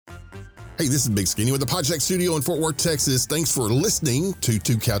Hey, this is Big Skinny with the Podcheck Studio in Fort Worth, Texas. Thanks for listening to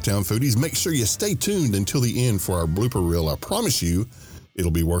Two Cowtown Foodies. Make sure you stay tuned until the end for our blooper reel. I promise you, it'll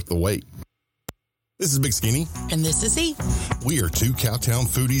be worth the wait. This is Big Skinny. And this is E. We are two Cowtown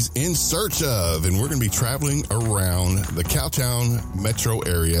foodies in search of, and we're going to be traveling around the Cowtown metro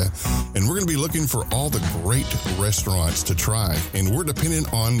area, and we're going to be looking for all the great restaurants to try, and we're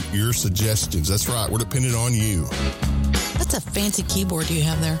dependent on your suggestions. That's right, we're dependent on you. That's a fancy keyboard you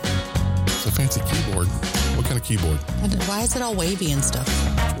have there. It's a fancy keyboard. What kind of keyboard? Why is it all wavy and stuff?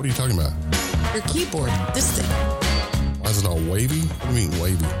 What are you talking about? Your keyboard, this thing. Why is it all wavy? What do you mean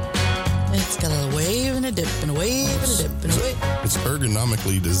wavy? It's got a wave and a dip and a wave and a dip and a wave. It's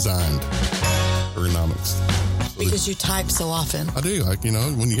ergonomically designed. Ergonomics. Because you type so often. I do. Like, you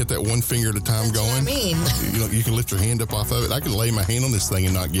know, when you get that one finger at a time going. What I mean. You know, you can lift your hand up off of it. I can lay my hand on this thing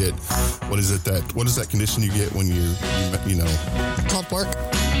and not get, what is that condition you get when you know. Called work.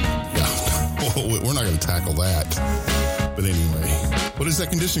 Yeah. Well, we're not going to tackle that. But anyway, what is that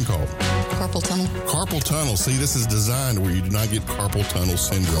condition called? Carpal tunnel. Carpal tunnel. See, this is designed where you do not get carpal tunnel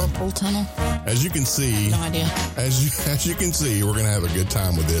syndrome. Carpal tunnel? As you can see. No idea. As you can see, we're going to have a good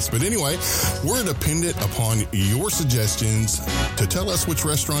time with this. But anyway, we're dependent upon your suggestions to tell us which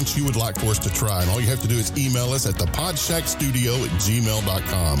restaurants you would like for us to try. And all you have to do is email us at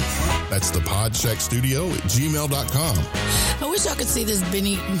thepodcheckstudio@gmail.com. That's thepodcheckstudio@gmail.com. I wish y'all could see this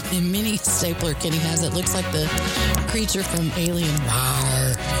mini stapler Kenny has. It looks like the creature from Alien.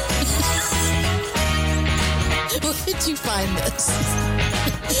 Rawr. Where did you find this?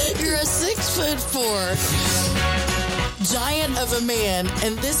 You're a 6'4" giant of a man,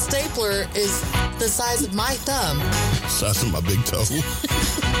 and this stapler is the size of my thumb. Size of my big toe.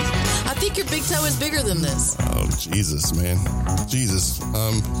 I think your big toe is bigger than this. Oh, Jesus, man. Jesus.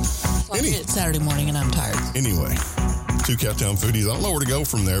 It's Saturday morning and I'm tired. Anyway, Two Cowtown Foodies. I don't know where to go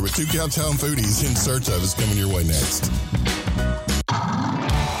from there, but Two Cowtown Foodies in search of is coming your way next.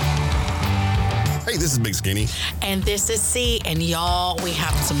 Hey, this is Big Skinny. And this is C. And y'all, we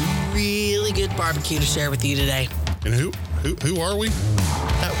have some really good barbecue to share with you today. And who are we?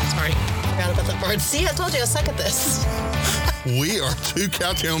 Oh, sorry. Forgot about that part. See, I told you I suck at this. We are Two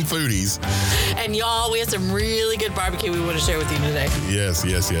Cowtown Foodies. And y'all, we have some really good barbecue we want to share with you today. Yes.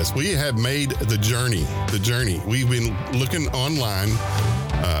 We have made the journey. We've been looking online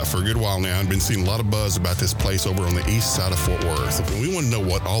for a good while now and been seeing a lot of buzz about this place over on the east side of Fort Worth. And we want to know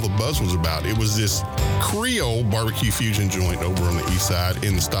what all the buzz was about. It was this Creole barbecue fusion joint over on the east side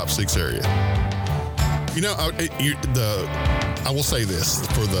in the Stop 6 area. You know, I will say this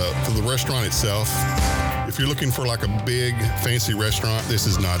for the restaurant itself. If you're looking for like a big fancy restaurant, this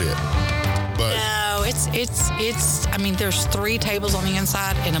is not it. But no, it's. I mean, there's 3 tables on the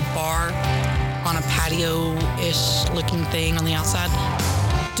inside and a bar on a patio-ish looking thing on the outside.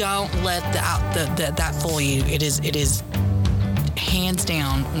 Don't let that fool you. It is hands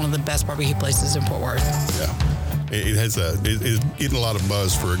down one of the best barbecue places in Fort Worth. Yeah. It's getting a lot of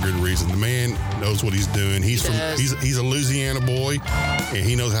buzz for a good reason. The man knows what he's doing. He's a Louisiana boy, and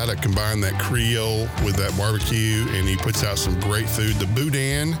he knows how to combine that Creole with that barbecue, and he puts out some great food. The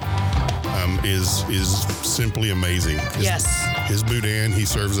boudin is simply amazing. His boudin he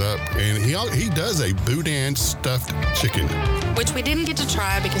serves up, and he does a boudin stuffed chicken, which we didn't get to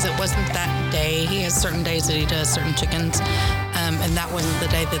try because it wasn't that day. He has certain days that he does certain chickens. And that wasn't the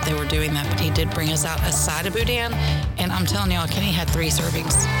day that they were doing that, but he did bring us out a side of boudin, and I'm telling y'all, Kenny had 3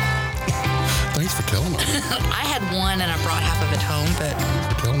 servings. Thanks for telling me. I had 1 and I brought half of it home, but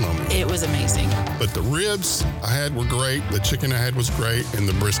it was amazing. But the ribs I had were great. The chicken I had was great, and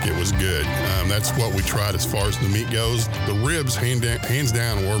the brisket was good. That's what we tried as far as the meat goes. The ribs, hands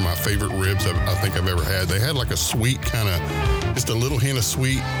down, were my favorite ribs I think I've ever had. They had like a sweet kind of, just a little hint of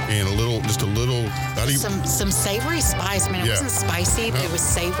sweet and some savory spice. I mean, it wasn't spicy, but it was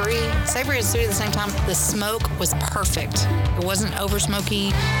savory and sweet at the same time. The smoke was perfect. It wasn't over smoky.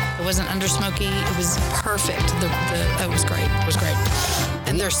 It wasn't under smoky. It was perfect. It was great. It was great.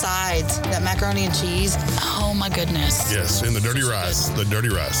 And their sides, that macaroni and cheese. Oh my goodness. Yes, and the dirty rice. The dirty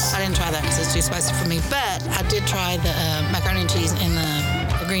rice. I didn't try that because it's too spicy for me, but I did try the macaroni and cheese and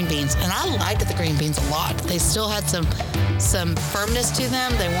the green beans, and I liked the green beans a lot. They still had some firmness to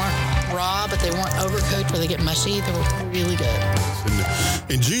them. They weren't raw, but they weren't overcooked where they get mushy. They were really good.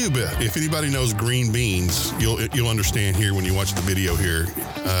 And Jube, if anybody knows green beans, you'll understand here when you watch the video here.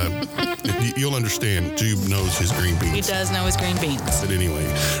 You'll understand Jube knows his green beans. He does know his green beans. But anyway,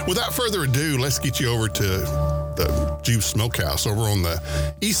 without further ado, let's get you over to the Jube Smokehouse over on the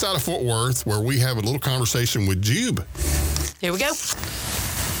east side of Fort Worth, where we have a little conversation with Jube. Here we go.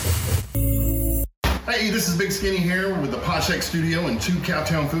 Hey, this is Big Skinny here with the Podshake Studio and two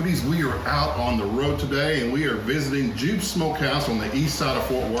Cowtown Foodies. We are out on the road today and we are visiting Jupe's Smokehouse on the east side of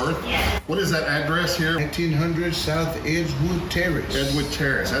Fort Worth. What is that address here? 1900 South Edgewood Terrace. Edgewood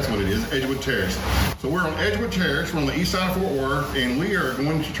Terrace, that's what it is, Edgewood Terrace. So we're on Edgewood Terrace, we're on the east side of Fort Worth, and we are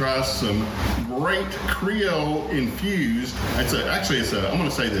going to try some great Creole infused, I'm going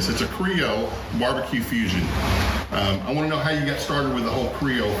to say this, it's a Creole barbecue fusion. I want to know how you got started with the whole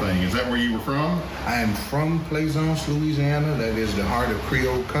Creole thing. Is that where you were from? I am from Plaisance, Louisiana. That is the heart of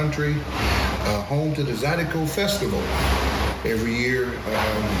Creole country, home to the Zydeco Festival. Every year,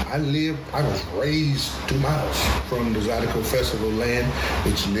 I was raised 2 miles from the Zydeco Festival land,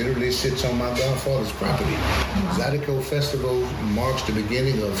 which literally sits on my grandfather's property. Zydeco Festival marks the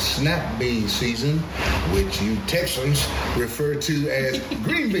beginning of snap bean season, which you Texans refer to as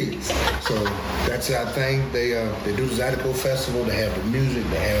green beans. So that's our thing. They do the Zydeco Festival. They have the music.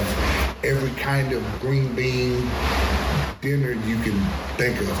 They have every kind of green bean dinner you can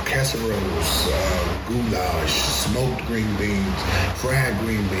think of: casseroles, goulash, smoked green beans, fried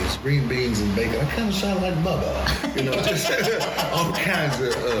green beans and bacon. I kind of sound like Bubba, just all kinds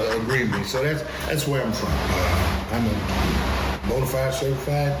of green beans. So that's where I'm from. I'm a bona fide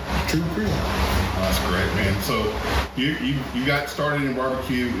certified true Creole. Oh, that's great, man. So you got started in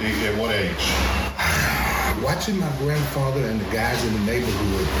barbecue at what age? Watching my grandfather and the guys in the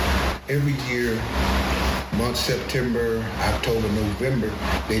neighborhood every year. Month September, October, November,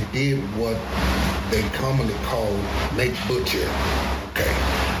 they did what they commonly call make butcher. Okay.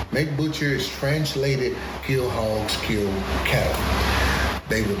 Make butcher is translated kill hogs, kill cattle.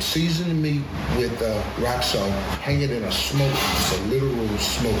 They would season the meat with rock salt, hang it in a smoke, it's a literal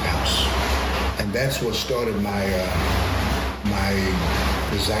smokehouse. And that's what started my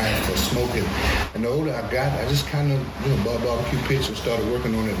desire for smoking. And the older I got, I just kind of, bought barbecue pits and started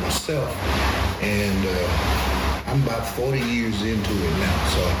working on it myself. And I'm about 40 years into it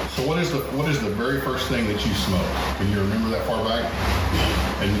now. So what is the very first thing that you smoked? Can you remember that far back?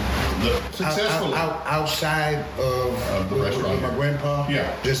 And successfully outside of the restaurant with my grandpa.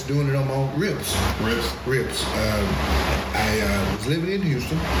 Yeah. Just doing it on my own. Ribs. I was living in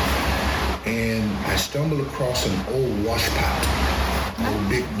Houston, and I stumbled across an old wash pot. A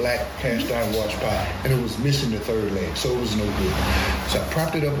big black cast iron wash pot, and it was missing the third leg, so it was no good. So I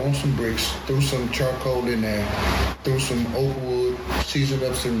propped it up on some bricks, threw some charcoal in there, threw some oak wood, seasoned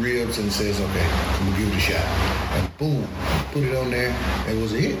up some ribs, and says, okay, I'm gonna give it a shot. And boom, put it on there, and it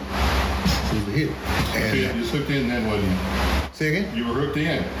was a hit. It was a hit. And you just hooked in then, wasn't you? Say again? You were hooked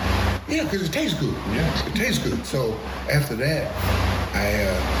in. Yeah, because it tastes good. Yeah. It tastes good. So after that,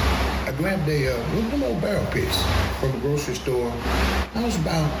 I grabbed one of them old barrel pits from the grocery store. I was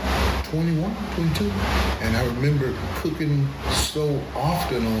about 21, 22, and I remember cooking so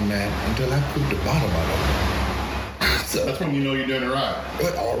often on that until I cooked the bottom out of it. So, that's when you know you're doing it right.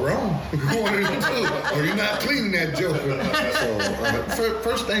 But all wrong. One of the two. Or you're not cleaning that joker. So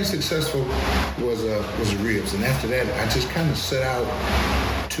first thing successful was the ribs, and after that, I just kind of set out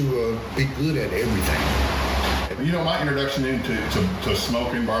to be good at everything. My introduction into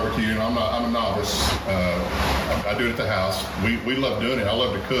smoking barbecue, and I'm a novice. I do it at the house. We love doing it. I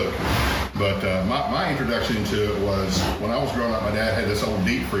love to cook. But my introduction into it was when I was growing up, my dad had this old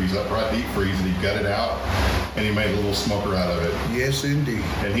upright deep freeze, and he gutted out, and he made a little smoker out of it. Yes, indeed.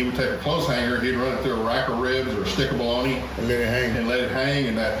 And he would take a clothes hanger, he'd run it through a rack of ribs or a stick of bologna. And let it hang.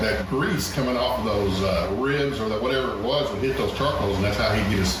 And that grease coming off of those ribs or whatever it was would hit those charcoals, and that's how he'd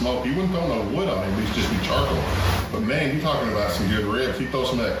get his smoke. He wouldn't throw no wood on it, it'd just be charcoal. But man, you're talking about some good ribs. He'd throw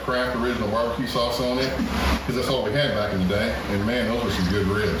some of that Kraft original barbecue sauce on it, because that's all we had back in the day. And man, those were some good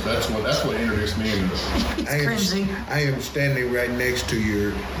ribs. That's what introduced me into this. I am standing right next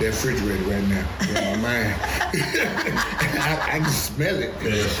to that refrigerator right now. Man, I can smell it.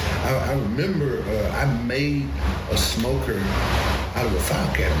 Yes. I remember I made a smoker out of a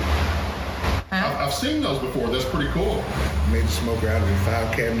file cabinet. I've seen those before. That's pretty cool. Made a smoker out of a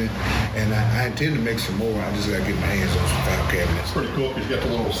file cabinet, and I intend to make some more. I just gotta get my hands on some file cabinets. It's pretty cool because you got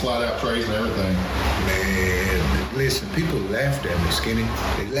the little slide-out trays and everything. Man, listen, people laughed at me, Skinny.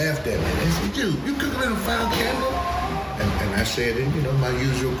 They laughed at me. They said, you cooking in a file cabinet? And I said, my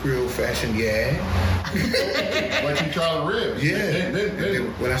usual Creole fashion, yeah. Like you try the ribs. Yeah.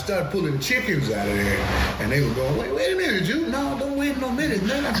 When I started pulling chickens out of there, and they were going, wait a minute, No, don't wait no minute,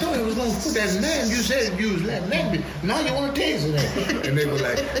 man. I thought I was going to put that lamb. You said you was lamb. Now you want to taste it. And they were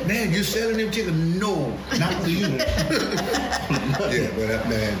like, man, you selling them chicken? No, not for you. Yeah, but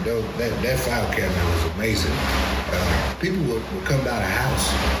man, that file cabinet was amazing. People would come down the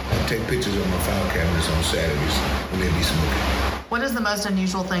house and take pictures of my file cabinets on Saturdays when they'd be smoking. What is the most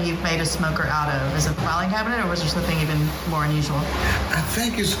unusual thing you've made a smoker out of? Is it the filing cabinet, or was there something even more unusual? I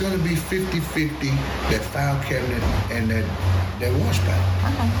think it's going to be 50-50, that file cabinet and that wash pipe.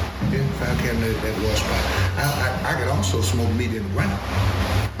 Okay. Yeah, file cabinet, that wash pipe. I could also smoke meat in the ground.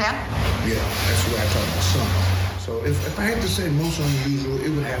 Yeah? Yeah, that's where I taught my son. So if I had to say most unusual, it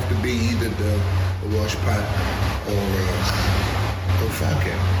would have to be either the wash pipe or file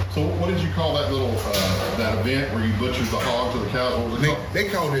cabinet. So what did you call that little that event where you butchered the hogs or the cows? What was it called? They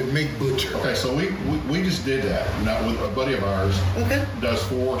called it Make Butcher. Okay, so we just did that. Not with a buddy of ours. Okay. Does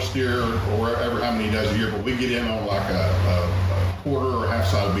 4 steer or wherever how many he does a year, but we get in on like a quarter or half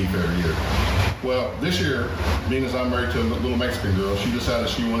side of beef every year. Well, this year, being as I'm married to a little Mexican girl, she decided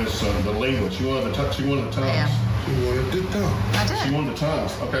she wanted the lingua. She wanted the tongues. She wanted the tongue. I did. She wanted the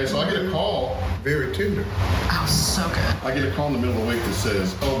tongues. Okay, so I get a call. Very tender. Oh, so good. I get a call in the middle of the week that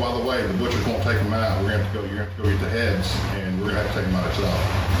says, "Oh, by the way, the butchers won't take them out. You're gonna have to go eat the heads, and we're gonna have to take them out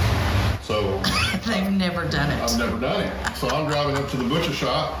ourselves." So They've never done it. I've never done it. So I'm driving up to the butcher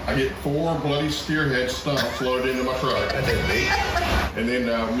shop. I get 4 bloody steer head stumps loaded into my truck. And then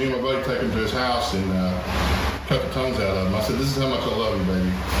me and my buddy take them to his house and cut the tongues out of them. I said, "This is how much I love you,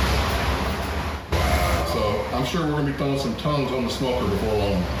 baby." Wow. So I'm sure we're going to be throwing some tongues on the smoker before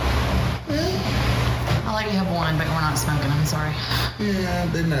long. I'll let you have one, but we're not smoking. I'm sorry. Yeah,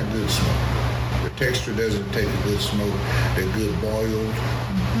 they're not good smoke. The texture doesn't take a good smoke. They're good boiled,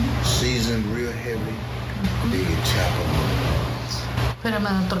 seasoned real heavy. Then you chop them. Put them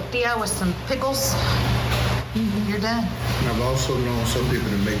in a tortilla with some pickles. You're done. And I've also known some people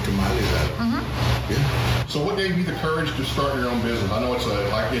to make tamales out of them. Yeah. So what gave you the courage to start your own business? I know it's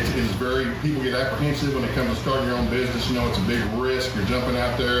very, people get apprehensive when it comes to starting your own business. You know, it's a big risk. You're jumping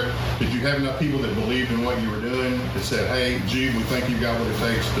out there. Did you have enough people that believed in what you were doing that said, "Hey, gee, we think you got what it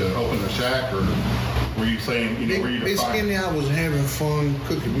takes to open a shack"? Or were you saying, were you Big Skinny, I was having fun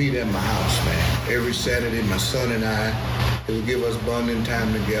cooking meat at my house, man. Every Saturday, my son and I, they would give us bonding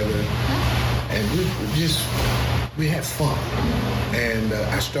time together. And we had fun. And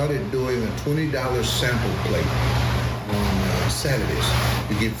I started doing a $20 sample plate on Saturdays.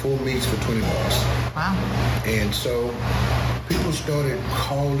 You get 4 meats for $20. Wow. And so people started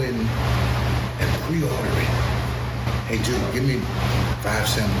calling and pre-ordering. "Hey, Jude, give me 5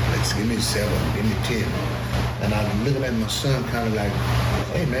 sample plates. Give me 7. Give me 10. And I'm looking at my son kind of like,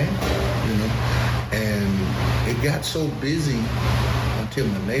 "Hey, man," you know. And it got so busy until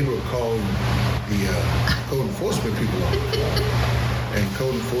my neighbor called the code enforcement people over. And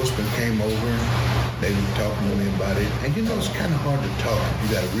code enforcement came over. They were talking to me about it. And you know, it's kind of hard to talk.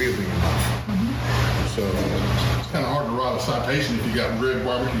 You got a rib in your mouth. So it's kind of hard to write a citation if you got red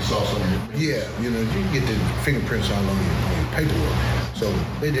barbecue sauce on your yeah, you know, you get the fingerprints all on your paperwork. So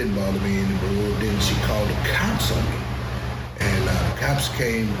they didn't bother me anymore. Then she called the cops on me. And the cops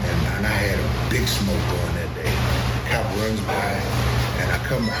came, and I had a big smoke going that day. The cop runs by. And I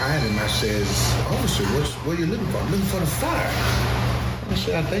come behind him, I says, "Officer, what are you looking for?" "I'm looking for the fire." I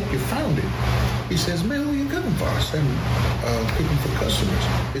said, "I think you found it." He says, "Man, what are you cooking for?" I said, "I'm cooking for customers."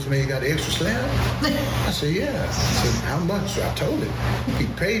 He said, "Man, you got an extra slab?" I said, "Yeah." I said, "How much?" So I told him. He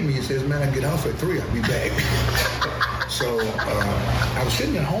paid me. He says, "Man, I get off at 3. I'll be back." So I was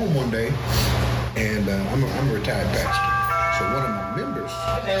sitting at home one day, and I'm a retired pastor. So one of my members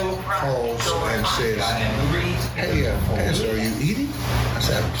calls and says, "Hey, Pastor, are you eating?" I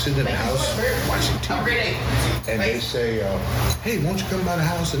said, "I'm sitting in the house watching TV." And they say, "Hey, why don't you come by the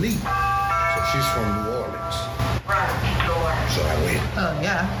house and eat?" So she's from New Orleans. So I went. Oh,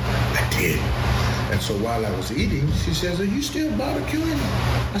 yeah. I did. And so while I was eating, she says, "Are you still barbecuing?"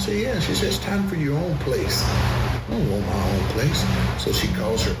 I said, "Yeah." She says, "It's time for your own place." I don't want my own place. So she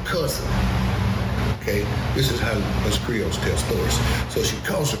calls her cousin. Okay, this is how us Creoles tell stories. So she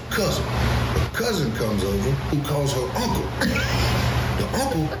calls her cousin. The cousin comes over, who calls her uncle. The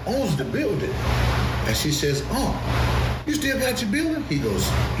uncle owns the building. And she says, "Oh, you still got your building?" He goes,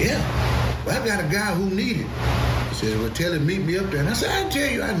 "Yeah, but I got a guy who needed it." He says, "Well, tell him, meet me up there." And I said, "I tell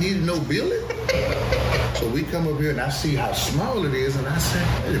you, I needed no building." So we come up here and I see how small it is. And I said,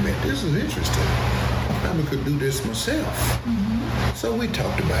 "Wait a minute, this is interesting. I probably could do this myself." So we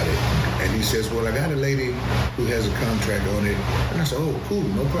talked about it. And he says, "Well, I got a lady who has a contract on it." And I said, "Oh, cool,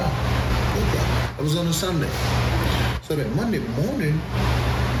 no problem. No problem." It was on a Sunday. So that Monday morning,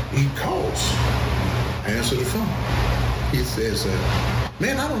 he calls. I answer the phone. He says,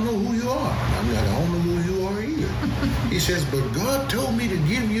 "Man, I don't know who you are." I'm like, "I don't know who you are either." He says, "But God told me to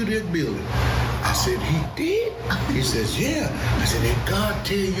give you that building." I said, "He did?" He says, "Yeah." I said, "Did God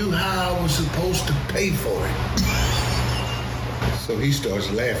tell you how I was supposed to pay for it?" So he starts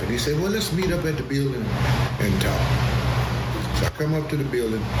laughing. He said, "Well, let's meet up at the building and talk." So I come up to the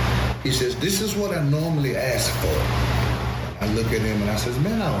building. He says, this is what I normally ask for. I look at him and I says,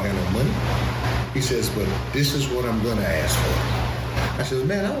 man, I don't have no money. He says, but this is what I'm going to ask for. I says,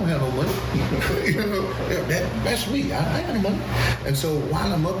 man, I don't have no money. That's me. I ain't no money. And so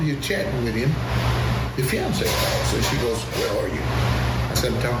while I'm up here chatting with him, the fiance calls. So she goes, where are you? I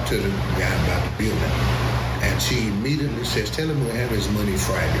said, I'm talking to the guy about the building. And she immediately says, tell him we'll have his money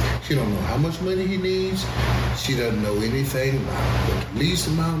Friday. She don't know how much money he needs. She doesn't know anything about what the lease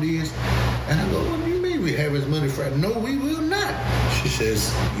amount is. And I go, what do you mean we have his money Friday? No, we will not. She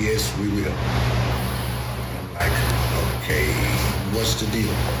says, yes, we will. I'm like, okay, what's the deal?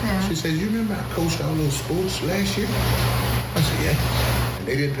 Yeah. She says, you remember I coached all those sports last year? I said, yeah. And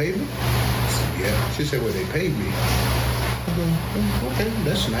they didn't pay me? I said, yeah. She said, well, they paid me. I go, oh, okay,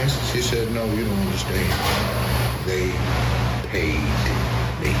 that's nice. She said, no, you don't understand. They paid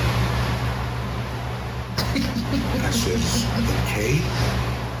me. I says, okay.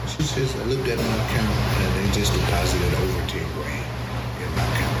 She says, I looked at my account and they just deposited over 10 grand in my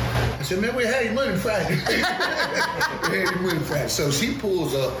account. I said, man, we had your money Friday. We had your money Friday. So she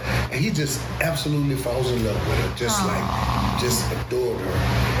pulls up and he just absolutely falls in love with her, just adored her.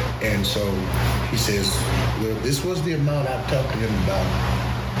 And so he says, well, this was the amount I talked to him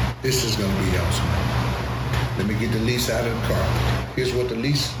about. This is going to be awesome. Let me get the lease out of the car. Here's what the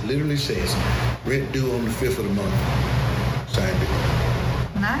lease literally says. Rent due on the 5th of the month. Signed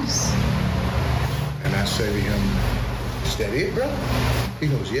it. Nice. And I say to him, is that it, bro? He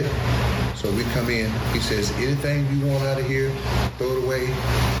goes, yeah. So we come in. He says, anything you want out of here, throw it away,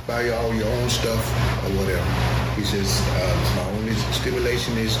 buy all your own stuff or whatever. He says, my only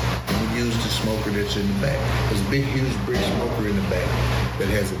stipulation is we use the smoker that's in the back. There's a big, huge brick smoker in the back that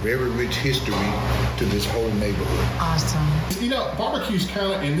has a very rich history to this whole neighborhood. Awesome. You know, barbecue's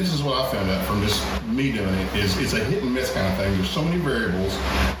kind of, and this is what I found out from just me doing it, is it's a hit and miss kind of thing. There's so many variables.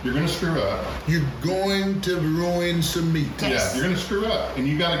 You're going to screw up. You're going to ruin some meat. Yes. Yeah, you're going to screw up, and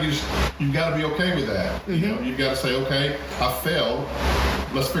you got to be okay with that. Mm-hmm. You know, you've got to say, okay, I failed.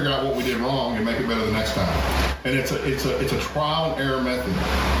 Let's figure out what we did wrong and make it better the next time. And it's a trial and error method.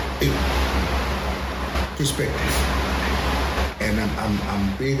 Perspective, and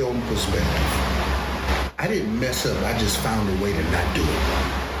I'm big on perspective. I didn't mess up. I just found a way to not do it.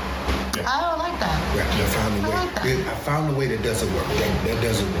 Yeah. I like that. Right. I found a way. Like that. I found a way that doesn't work. That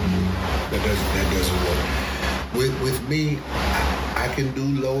doesn't work. That doesn't work. With me, I can do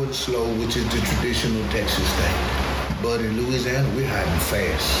low and slow, which is the traditional Texas thing. But in Louisiana, we're hiding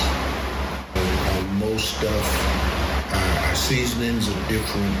fast. On most stuff, our seasonings are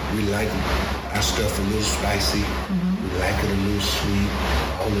different. We like our stuff a little spicy. Mm-hmm. We like it a little sweet,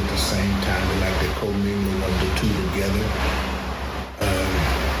 all at the same time. We like to commingle of the two together.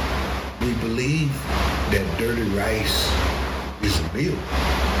 We believe that dirty rice is a meal.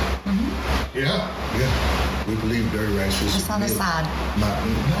 Mm-hmm. Yeah. We believe dirty rice is it's a meal. It's on the side. No.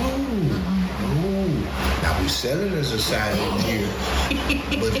 Now we sell it as a side in here,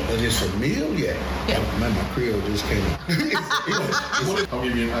 but it's a meal yet. Yeah. My Creole just came. I'll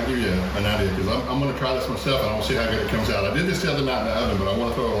give you an idea because I'm going to try this myself and I want to see how good it comes out. I did this the other night in the oven, but I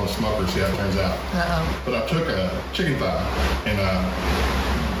want to throw it on a smoker and see how it turns out. Uh-oh. But I took a chicken thigh and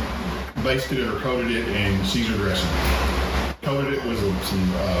basted it or coated it in Caesar dressing. Coated it with some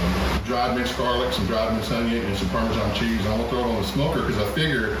dried minced garlic, some dried minced onion, and some Parmesan cheese. I'm going to throw it on the smoker because I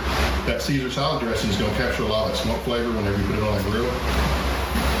figure that Caesar salad dressing is going to capture a lot of that smoke flavor whenever you put it on a grill.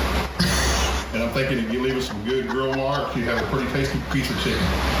 And I'm thinking if you leave us some good grill marks, you have a pretty tasty piece of chicken.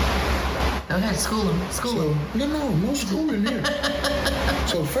 Go ahead, school them. No schooling here.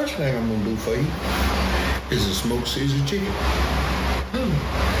 So the first thing I'm going to do for you is a smoked Caesar chicken.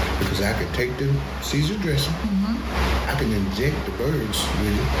 Because I can take the Caesar dressing, I can inject the birds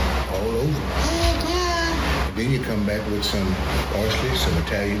with it all over. And then you come back with some parsley, some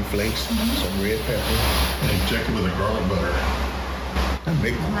Italian flakes, some red pepper. And inject it with a garlic butter. I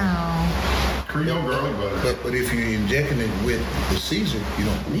make Creole garlic butter. But if you're injecting it with the Caesar, you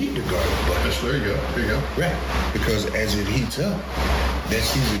don't need the garlic butter. There you go. There you go. Right. Because as it heats up, that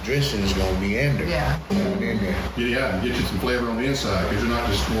Caesar dressing is going to meander. Yeah. Yeah, and get you some flavor on the inside because you're not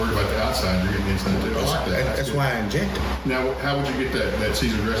just worried about the outside, you're getting the inside too. I like that. That's why I inject it. Now, how would you get that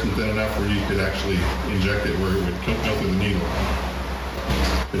Caesar dressing thin enough where you could actually inject it where it would go through the needle?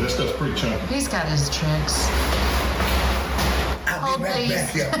 Because that stuff's pretty chunky. He's got his tricks. I'll be right back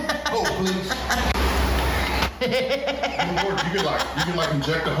here. Oh, please. You could like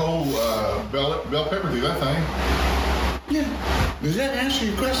inject a whole bell pepper through that thing. Yeah. Does that answer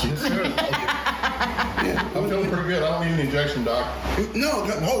your question? Yes, sir. Okay. I'm feeling pretty good. I don't need an injection, Doc. No,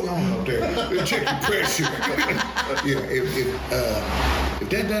 hold on up there. Check your pressure. Yeah, if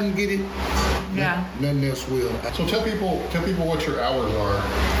that doesn't get it, nothing else will. So tell people what your hours are.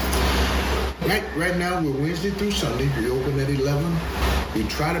 Right now, we're Wednesday through Sunday. We open at 11. We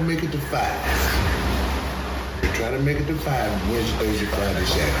try to make it to 5. We try to make it to 5 Wednesday, Thursday, Friday,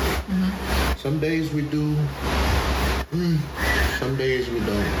 Saturday. Mm-hmm. Some days we do. Some days we don't.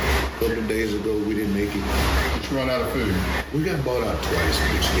 A couple of days ago, we didn't make it. Just run out of food. We got bought out twice.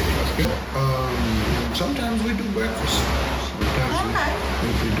 That's good. Sometimes we do breakfast. We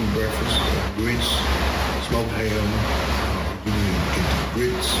do breakfast. Grits, smoked ham. We get the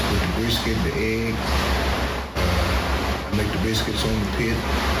grits with the brisket, the egg. I make the biscuits on the pit.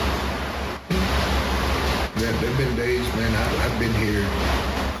 There have been days, man, I've been here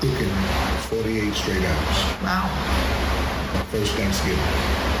cooking 48 straight hours. Wow. My first Thanksgiving.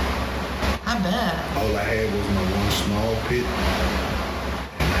 I bet. All I had was my one small pit,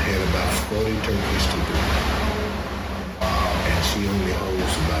 and I had about 40 turkeys to do. And she only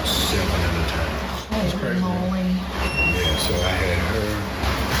holds about 7 at a time. That's crazy. Moly. Yeah, so I had her,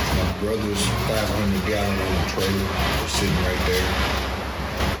 my brother's 500-gallon on the trailer was sitting right there.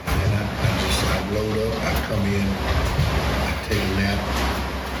 And then I'd load up, I'd come in, I'd take a nap,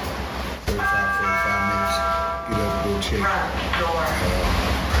 45 minutes, get up, go check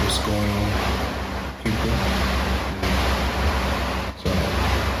what's going on, keep going. So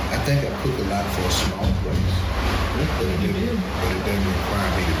I think I cook a lot for a small place, but it doesn't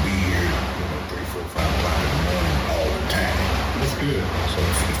require me to be here, 3, 4, 5 o'clock in the morning all the time. That's good. So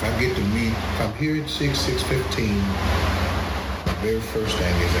if I get to meet, if I'm here at 6:15, my very first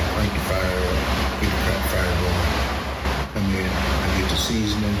thing is I crank the fire up, get the fire going, come in, I get the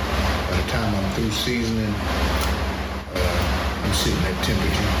seasoning. By the time I'm through seasoning, I'm sitting at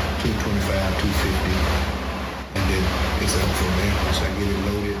temperature 225, 250, and then it's up from there. Once I get it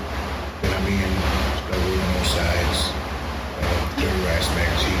loaded, then I'm in, start rolling on sides, dirty rice, mac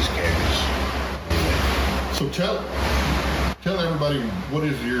and cheese, cabbage, all that. So tell everybody, what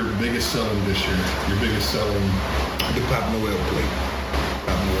is your biggest selling dish here? Your biggest selling? The Papa Noel plate.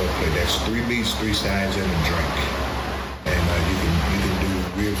 Papa Noel plate. That's 3 meats, 3 sides, and a drink. And you can do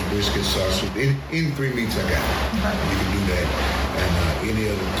ribs, brisket, sausage, any 3 meats I got. You can do that. And any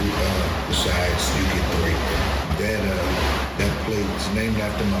other 2 sides, you get 3. That plate is named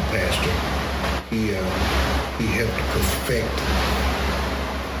after my pastor. He helped perfect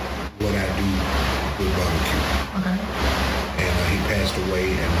what I do with barbecue. Okay. And he passed away,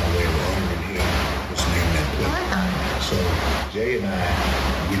 and my way of honoring him was named that plate. So Jay and I,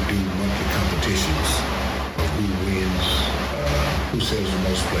 we do monthly competitions of who wins, who sells the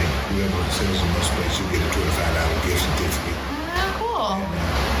most plate. Whoever sells the most plates, you get a $25 gift certificate. Cool. And, I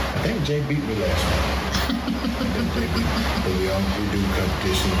think Jay beat me last night. But we do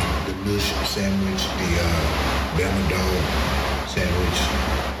competitions, the Lush sandwich, the Bama Dog sandwich,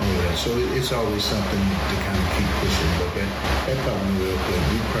 all that. So it's always something to kind of keep pushing. But that Papa Noel plate,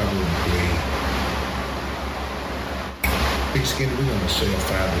 we probably, Big Skinny, we're going to sell 5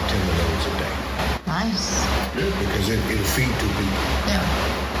 to 10 of those a day. Nice. Good. Because it'll feed 2 people. Yeah.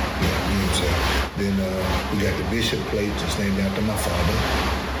 Yeah, you know what I'm saying? Then we got the Bishop plate, that's named after my father.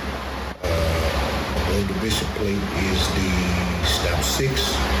 The Bishop plate is the Stop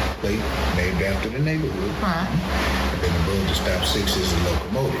 6 plate, named after the neighborhood. Right. And then above the Stop 6 is the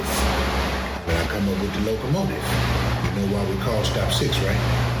locomotive. Then I come up with the locomotive. You know why we call Stop 6, right?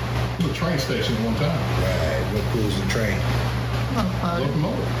 The train station one time. Right. What pulls the train?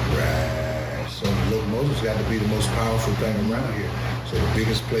 Locomotive. Right. So the locomotive's got to be the most powerful thing around here. So the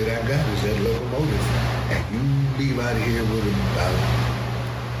biggest plate I got is that locomotive. And you leave out of here with about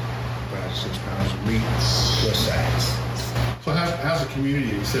 5 to 6 pounds of meat plus sides. So how's the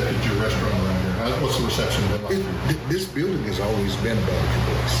community accepted your restaurant around here? What's the reception been like? This building has always been a barbecue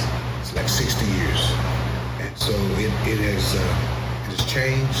place. It's like 60 years. And so it has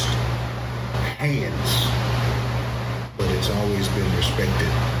changed hands, but it's always been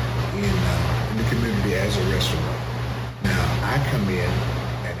respected in the community as a restaurant. Now, I come in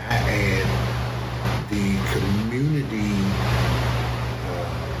and I add the community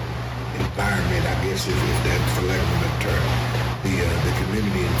environment, I guess, if that's for lack of a term, the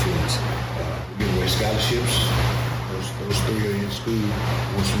community influence. We give away scholarships. Those 3 are in school.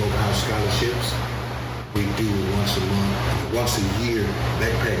 One Smokehouse scholarships. We do once a year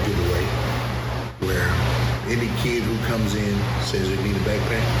backpack giveaway, where any kid who comes in says they need a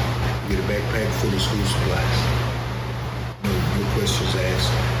backpack, you get a backpack full of school supplies. No questions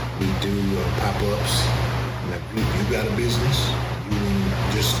asked. We do pop-ups. Like, you got a business, you want to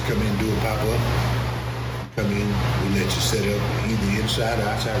just come in and do a pop-up, come in, we let you set up either inside or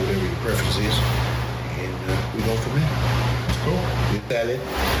outside, whatever your preference is, and we go from there. Cool. Salad.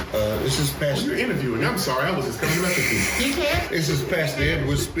 This is Pastor. You're interviewing. I'm sorry, I was just coming back to you. You can? This is Pastor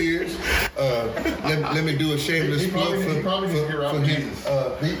Edward Spears. Let me do a shameless plug for him.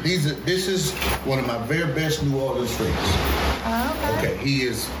 This is one of my very best New Orleans friends. Oh, okay. Okay, he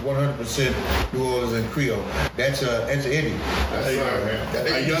is 100% New Orleans and Creole. That's Eddie. That's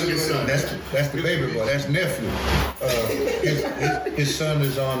our youngest son. That's the baby boy. That's nephew. His son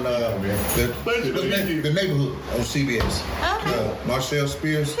is on the Neighborhood on CBS. Okay. Marcel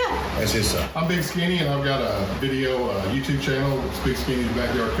Spears. That's his son. I'm Big Skinny, and I've got a video YouTube channel. It's Big Skinny's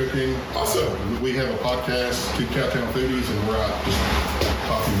Backyard Cooking. Awesome. We have a podcast, Two Cowtown Foodies, and we're out just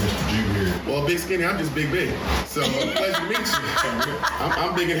talking to Mr. Jew here. Well, Big Skinny, I'm just Big. So, pleasure to meet you.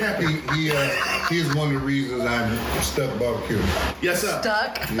 I'm big and happy. He is one of the reasons I'm stuck barbecuing. Yes, sir.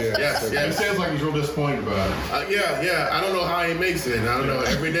 Stuck? Yeah. It sounds like he's real disappointed about it. Yeah. I don't know how he makes it. I don't know.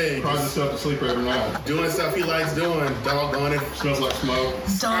 Every day. Cries himself to sleep every night. Doing stuff he likes doing. Doggone it. Smells like smoke.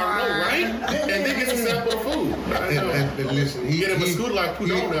 I know, right? And then gets a sample of food. I know. And listen, Get him a scoot like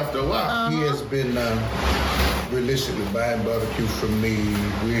Poudon after a while. He has been realistically buying barbecue from me.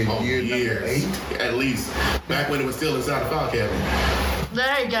 We're in year number 8. At least. Back when it was still inside the file cabinet.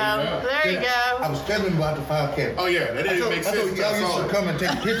 There you go. There you I go. was telling him about the file cabinet. Oh, yeah. That didn't make I sense. thought y'all used to come and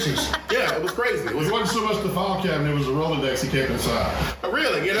take pictures. Yeah, it was crazy. It was It wasn't so much the file cabinet, it was the Rolodex he kept inside.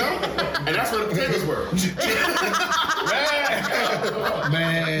 really, you know? And that's where the potatoes were.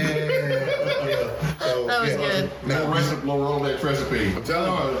 Man. So, That was good. Little Rolodex recipe. I'm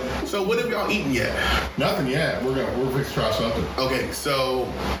telling you. So what have y'all eaten yet? Nothing yet. We're fixing to try something. Okay,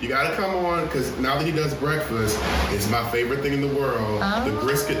 so you gotta come on, because now that he does breakfast, it's my favorite thing in the world, the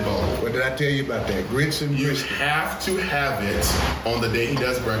brisket bowl. What did I tell you about that? Grits and You brisket. have to have it on the day he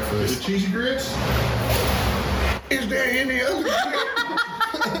does Is breakfast. it cheesy grits? Is there any other?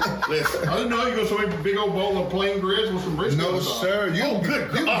 Listen, I didn't know you go so make a big old bowl of plain grits with some brisket. No, on top. sir. good.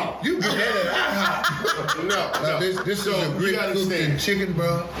 You get that at IHOP. no. Now, this So is a you grit gotta cooked in understand, chicken,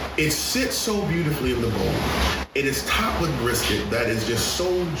 bro. it sits so beautifully in the bowl. It is topped with brisket that is just so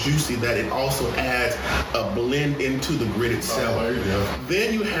juicy that it also adds a blend into the grit itself. Oh, there you go.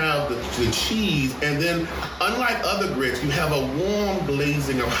 Then you have the cheese, and then unlike other grits, you have a warm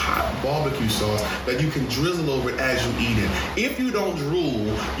glazing of hot barbecue sauce that you can drizzle over it as you eat it. If you don't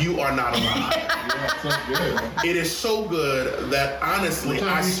drool, you are not alive. Yeah, it sounds good. It is so good that honestly, What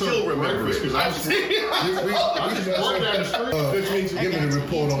time I do you still serve remember breakfast? it. 'Cause I just worked down the street. Give me the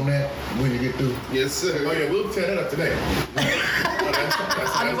report on that when you get through. Yes, sir. Oh yeah, we'll tear that up today.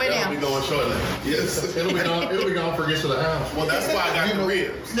 On the way that'll down. be going shortly. Yes. It'll be gone before it gets to the house. Well, that's why I got the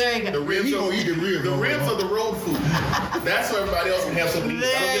ribs. There you The go. ribs, He gonna eat the ribs the on ribs the are the road food. That's so everybody else can have something to eat.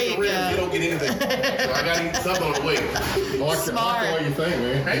 If I don't get the There ribs, you you go. don't get anything. So I gotta eat something on the way. I like the way you think,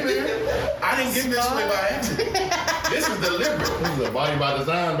 man. Hey man, I didn't get this way by accident. This is deliberate. This is a body by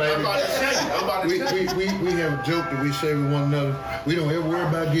design, I'm baby. about to tell you. I'm about to tell you. We have a joke that we say with one another. We don't ever worry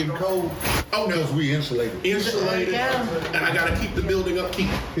about getting cold Oh no. because we insulated. Insulated, There you go. and I gotta keep the building up.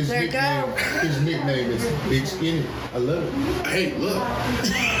 His There you go. nickname is Big Skinny. I love it. Hey, look,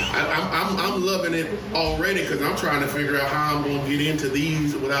 I'm loving it already because I'm trying to figure out how I'm gonna get into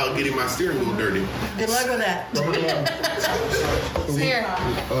these without getting my steering wheel dirty. Good luck with that. Here.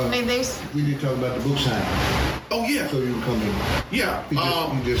 Need these? We need to talk about the book signing. Oh yeah, So you can come in. yeah. You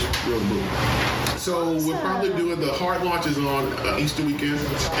just wrote a book. So we're probably doing the hard launches on Easter weekend,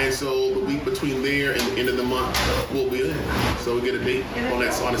 and so the week between there and the end of the month we'll be in. So we get a date on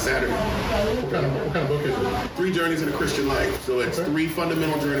a Saturday. What kind of book is it? 3 journeys in a Christian life. So it's 3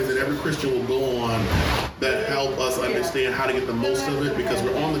 fundamental journeys that every Christian will go on that help us understand how to get the most of it, because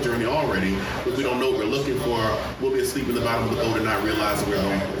we're on the journey already, but we don't know what we're looking for. We'll be asleep in the bottom of the boat and not realize we're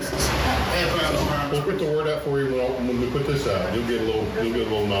going places. We'll put the word out for you when we put this out. You'll get a little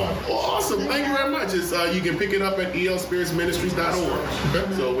nod. Well, awesome. Thank you very much. It's, you can pick it up at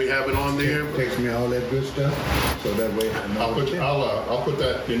elspiritsministries.org. So we have it on there. Text me all that good stuff, so that way I know. I'll put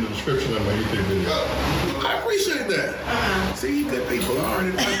that in the description of my YouTube video. I appreciate that. See, good people. I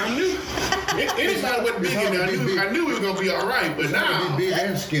knew. Anybody with big in there, I knew he was going to be all right, but now, Be big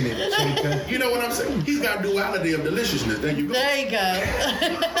and skinny. you know what I'm saying? He's got duality of deliciousness. There you go. There you go.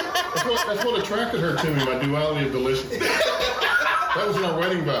 That's what attracted her to me, my duality of deliciousness. That was in our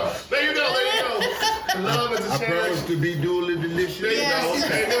wedding vows. There you go. There you go. Love is a I cherish. promise to be duly delicious. There you go.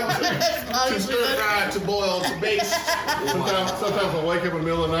 There you go. To stir fry, to boil, to baste. Sometimes I wake up in the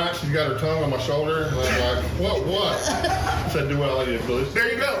middle of the night, she's got her tongue on my shoulder, and I'm like, what? It's that duality of deliciousness. There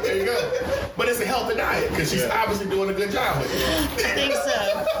you go. There you go. But it's a healthy diet because she's obviously doing a good job with it. I think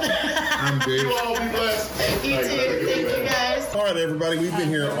so. I'm big. You all be blessed. You too. Thank you, guys. All right, everybody. We've been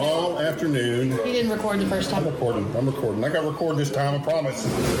here all afternoon. You didn't record the first time. I'm recording. I got to record this time, I promise.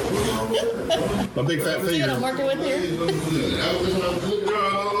 My big fat You finger. got a marker with here?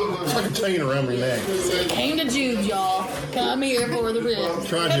 It's like a chain around my neck. Came to Jude, y'all. Come here for the ribs.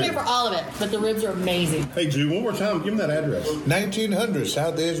 Try Come Jude. here for all of it, but the ribs are amazing. Hey, Jude, one more time. Give him that address. 1900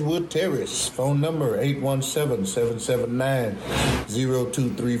 South Edgewood Terrace. Phone number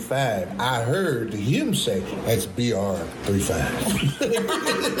 817-779-0235. I heard him say that's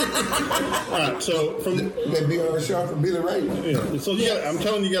BR35. All right, so from That BR short for Billy Ray. yeah, so I'm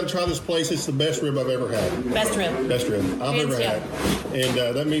telling you, you got to try this place. It's the best rib I've ever had. Best rib. Best rib I've Hands ever had, down. and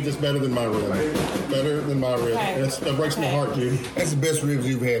that means it's better than my rib. Better than my rib. Okay. That breaks my heart, Jude. That's the best ribs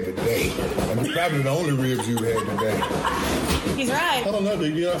you've had today. And it's probably the only ribs you've had today. He's right. I don't know,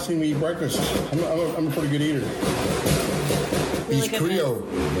 dude. You not seen me eat breakfast. I'm a pretty good eater. Really He's good Creole.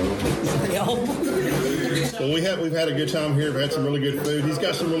 So we've had a good time here. We've had some really good food. He's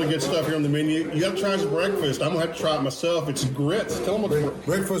got some really good stuff here on the menu. You got to try his breakfast. I'm gonna have to try it myself. It's grits. Tell him what.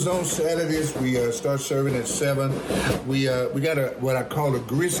 Breakfast on Saturdays. We start serving at 7. We got what I call a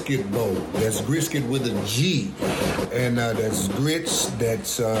brisket bowl. That's brisket with a G, and that's grits.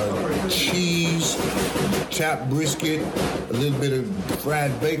 That's cheese, chopped brisket, a little bit of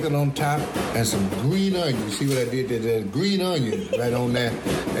fried bacon on top, and some green onions. See what I did there? There's green onions right on there,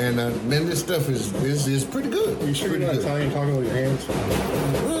 and man, this stuff is pretty good. You sure Pretty you're not good. Italian talking with your hands?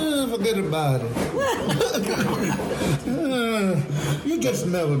 Forget about it. You just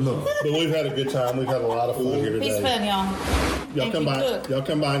never know. But we've had a good time. We've had a lot of fun here today. He's fun, y'all. Y'all And come he by. cooked. Y'all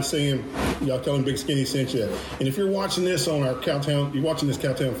come by and see him. Y'all tell him Big Skinny sent you. And if you're watching this on our Cowtown, you're watching this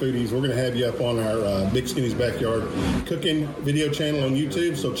Cowtown Foodies, we're going to have you up on our Big Skinny's Backyard cooking video channel on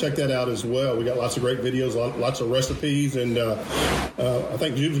YouTube. So check that out as well. We got lots of great videos, lots of recipes, and I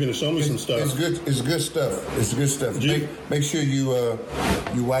think Jude's going to show me some stuff. It's good. It's good stuff. It's good stuff. Jude? Make sure you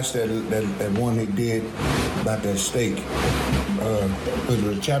watch that one he did about that steak. Was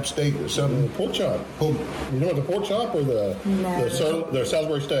it a chop steak or something? Pork chop. Oh, You know what, the pork chop or the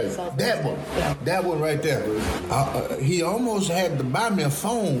Salisbury steak? that one. That one right there. He almost had to buy me a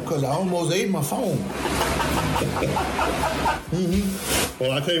phone because I almost ate my phone.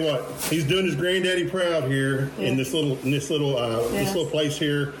 Well, I tell you what, he's doing his granddaddy proud here in this little place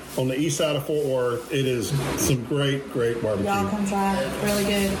here on the east side of Fort Worth. It is some great barbecue. Y'all come try it. Really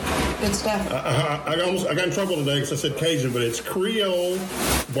good. Good stuff. I got in trouble today because I said Cajun, but it's Creole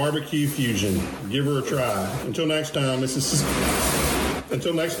barbecue fusion. Give her a try. Until next time, this is.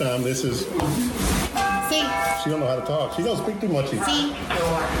 See? She don't know how to talk. She don't speak too much. See?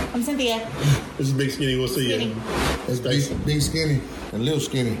 I'm Cynthia. This is Big Skinny. We'll see you. It's big skinny and little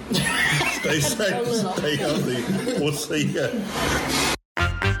skinny. Stay safe. Stay healthy. We'll see you.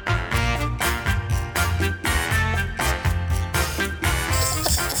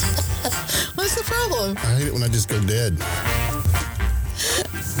 What's the problem? I hate it when I just go dead.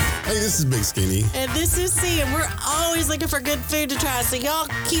 Hey, this is Big Skinny. And this is C, and we're always looking for good food to try, so y'all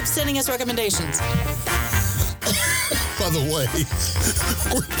keep sending us recommendations. By the way,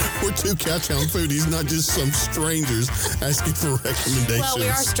 we're two Cowtown foodies, not just some strangers asking for recommendations. Well, we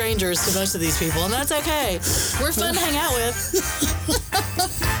are strangers to most of these people, and that's okay. We're fun to hang out with.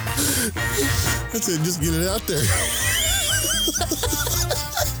 That's it. Just get it out there.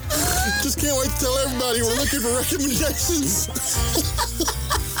 Just can't wait to tell everybody we're looking for recommendations.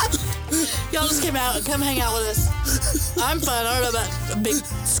 Y'all just come hang out with us. I'm fun. I don't know about Big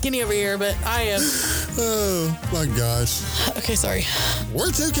Skinny over here, but I am. Oh, my gosh. Okay, sorry.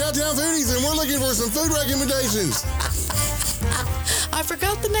 We're two Cowtown foodies, and we're looking for some food recommendations. I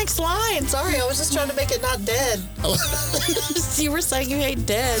forgot the next line. Sorry, I was just trying to make it not dead. You were saying you hate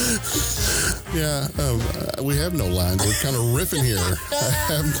dead. Yeah, we have no lines. We're kind of riffing here.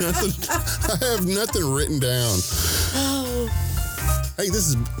 I have nothing written down. Oh. Hey, this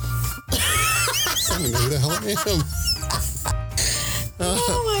is... I don't know who the hell I am.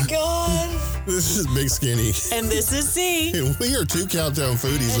 Oh, my God. This is Big Skinny. And this is C. And we are two Cowtown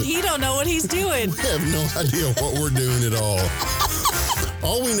foodies. And he don't know what he's doing. We have no idea what we're doing at all.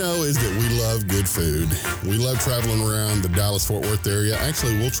 All we know is that we love good food. We love traveling around the Dallas-Fort Worth area.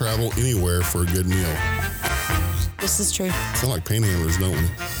 Actually, we'll travel anywhere for a good meal. This is true. Sound like panhandlers, don't we?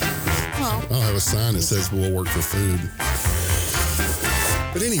 Well, I'll have a sign that says we'll work for food.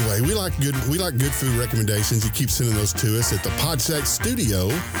 But anyway, we like good food recommendations. You keep sending those to us at the Podshack Studio.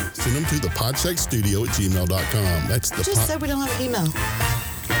 Send them to the podshackstudio@gmail.com. That's the just said we don't have an email.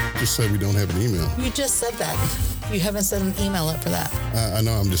 Just say we don't have an email. You just said that. You haven't set an email up for that. I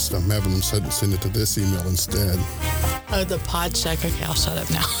know. I'm having them send it to this email instead. Oh, the Podshack. Okay, I'll shut up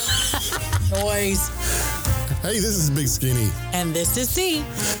now. Noise. Hey, this is Big Skinny. And this is C.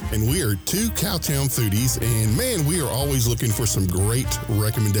 And we are two Cowtown foodies. And man, we are always looking for some great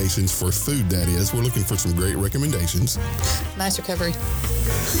recommendations for food, that is. We're looking for some great recommendations. Nice recovery.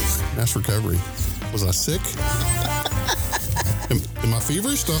 Nice recovery. Was I sick? Am I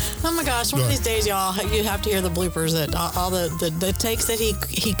feverish stuff? Oh my gosh, one of these days, y'all, you have to hear the bloopers that all the takes that he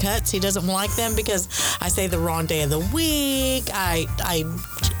cuts. He doesn't like them because I say the wrong day of the week. I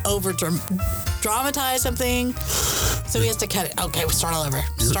over dramatize something. So he has to cut it. Okay, we'll start all over.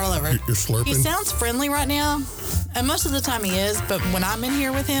 You're slurping? He sounds friendly right now. And most of the time he is, but when I'm in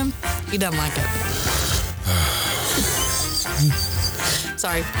here with him, he doesn't like it.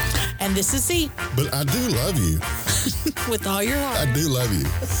 Sorry. And this is C. But I do love you. With all your heart. I do love you.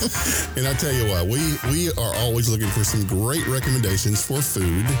 And I tell you what, we are always looking for some great recommendations for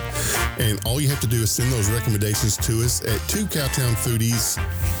food. And all you have to do is send those recommendations to us at 2 Cowtown Foodies.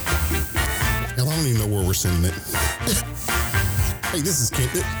 Hell, I don't even know where we're sending it. Hey, this is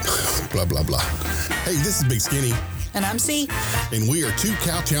Kent. Blah, blah, blah. Hey, this is Big Skinny. And I'm C. And we are 2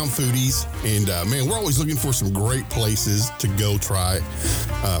 Cowtown Foodies. And man, we're always looking for some great places to go try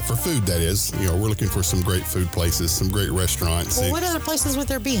for food, that is. You know, we're looking for some great food places, some great restaurants. Well, what other places would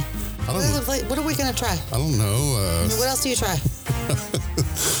there be? I don't know. What are we going to try? I don't know. What else do you try?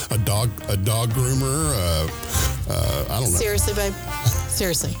 a dog groomer. I don't know. Seriously, babe?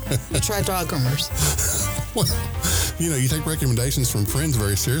 Seriously. You try dog groomers. Well, you know, you take recommendations from friends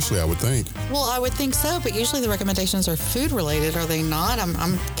very seriously, I would think. Well, I would think so, but usually the recommendations are food related, are they not?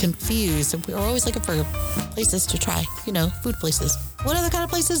 I'm confused. We're always looking for places to try, you know, food places. What other kind of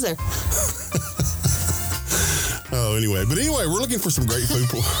place is there? Anyway, we're looking for some great food.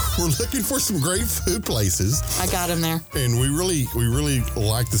 We're looking for some great food places. I got him there. And we really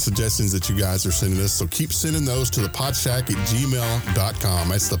like the suggestions that you guys are sending us. So keep sending those to the podshack@gmail.com.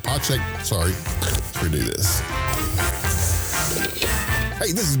 That's the podshack. Sorry, let's redo this.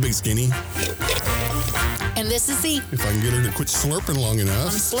 Hey, this is Big Skinny. And this is C. If I can get her to quit slurping long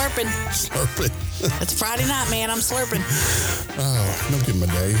enough. I'm slurping. Slurping. It's Friday night, man. I'm slurping. Oh, don't give him a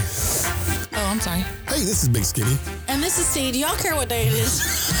day. Oh, I'm sorry. Hey, this is Big Skinny. And this is C. Do y'all care what day it is?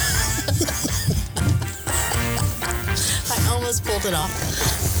 I almost pulled it off.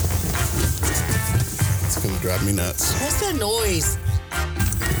 It's going to drive me nuts. What's that noise?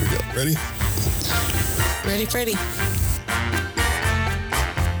 Here we go. Ready? Ready, Freddy.